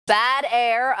Bad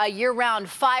air, a year-round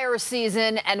fire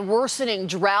season, and worsening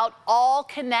drought all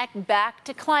connect back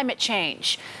to climate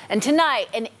change. And tonight,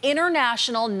 an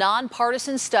international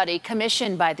nonpartisan study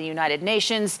commissioned by the United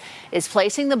Nations is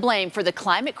placing the blame for the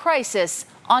climate crisis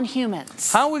on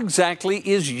humans. How exactly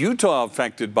is Utah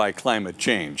affected by climate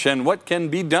change, and what can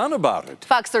be done about it?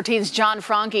 Fox 13's John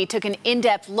Franchi took an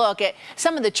in-depth look at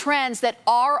some of the trends that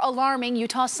are alarming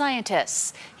Utah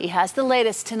scientists. He has the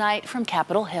latest tonight from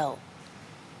Capitol Hill.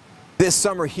 This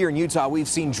summer here in Utah, we've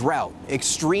seen drought,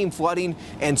 extreme flooding,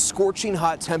 and scorching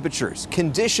hot temperatures.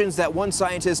 Conditions that one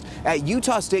scientist at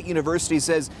Utah State University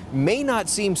says may not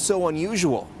seem so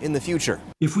unusual in the future.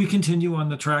 If we continue on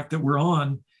the track that we're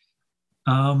on,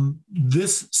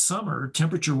 this summer,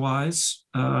 temperature-wise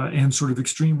and sort of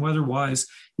extreme weather-wise,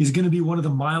 is going to be one of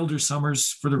the milder summers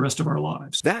for the rest of our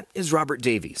lives. That is Robert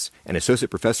Davies, an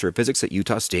associate professor of physics at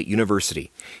Utah State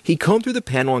University. He combed through the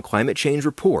panel on climate change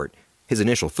report. His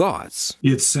initial thoughts.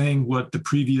 It's saying what the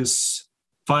previous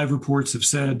 5 reports have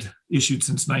said, issued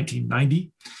since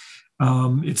 1990.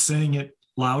 It's saying it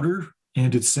louder,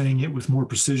 and it's saying it with more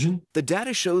precision. The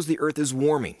data shows the Earth is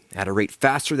warming at a rate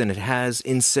faster than it has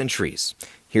in centuries.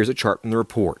 Here's a chart from the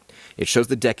report. It shows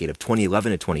the decade of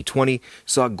 2011 to 2020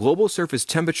 saw global surface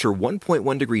temperature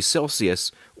 1.1 degrees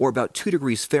Celsius, or about 2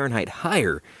 degrees Fahrenheit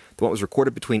higher than what was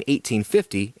recorded between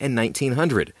 1850 and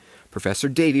 1900. Professor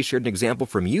Davies shared an example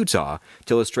from Utah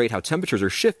to illustrate how temperatures are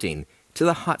shifting to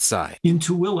the hot side. In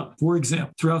Tooele, for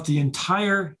example, throughout the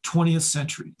entire 20th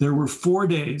century, there were 4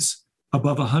 days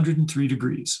above 103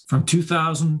 degrees. From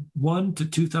 2001 to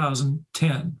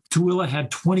 2010, Tooele had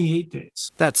 28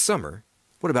 days. That's summer.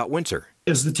 What about winter?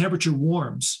 As the temperature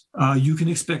warms, you can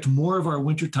expect more of our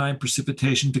wintertime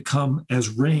precipitation to come as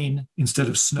rain instead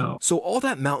of snow. So all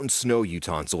that mountain snow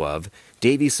Utahns love,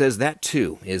 Davies says that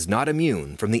too is not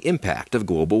immune from the impact of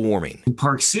global warming. In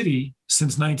Park City,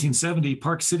 since 1970,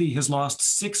 Park City has lost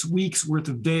 6 weeks worth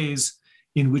of days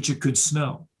in which it could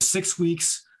snow. 6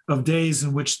 weeks of days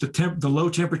in which the low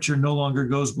temperature no longer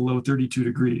goes below 32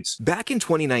 degrees. Back in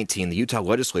 2019, the Utah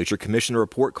legislature commissioned a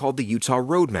report called the Utah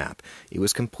Roadmap. It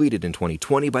was completed in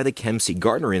 2020 by the Kem C.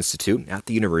 Gardner Institute at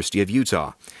the University of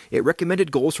Utah. It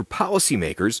recommended goals for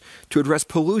policymakers to address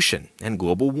pollution and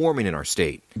global warming in our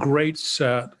state. Great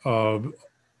set of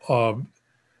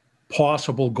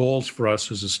possible goals for us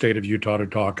as a state of Utah to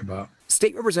talk about.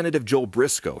 State Representative Joel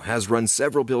Briscoe has run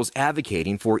several bills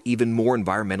advocating for even more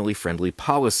environmentally friendly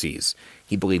policies.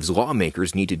 He believes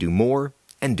lawmakers need to do more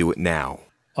and do it now.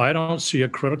 I don't see a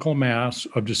critical mass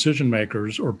of decision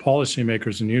makers or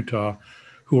policymakers in Utah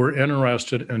who are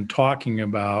interested in talking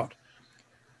about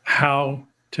how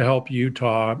to help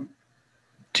Utah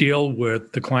deal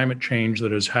with the climate change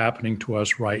that is happening to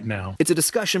us right now. It's a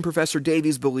discussion Professor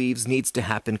Davies believes needs to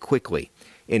happen quickly.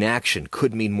 Inaction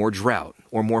could mean more drought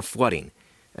or more flooding,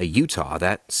 a Utah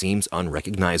that seems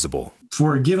unrecognizable.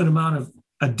 For a given amount of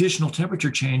additional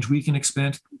temperature change, we can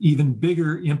expect even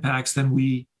bigger impacts than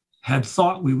we had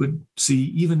thought we would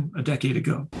see even a decade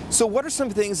ago. So what are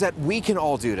some things that we can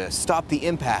all do to stop the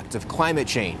impact of climate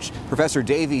change? Professor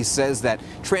Davies says that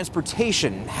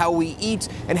transportation, how we eat,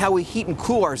 and how we heat and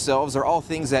cool ourselves are all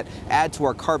things that add to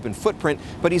our carbon footprint,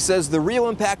 but he says the real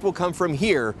impact will come from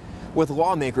here, with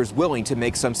lawmakers willing to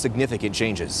make some significant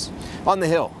changes. On the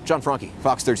Hill, John Franchi,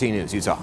 Fox 13 News, Utah.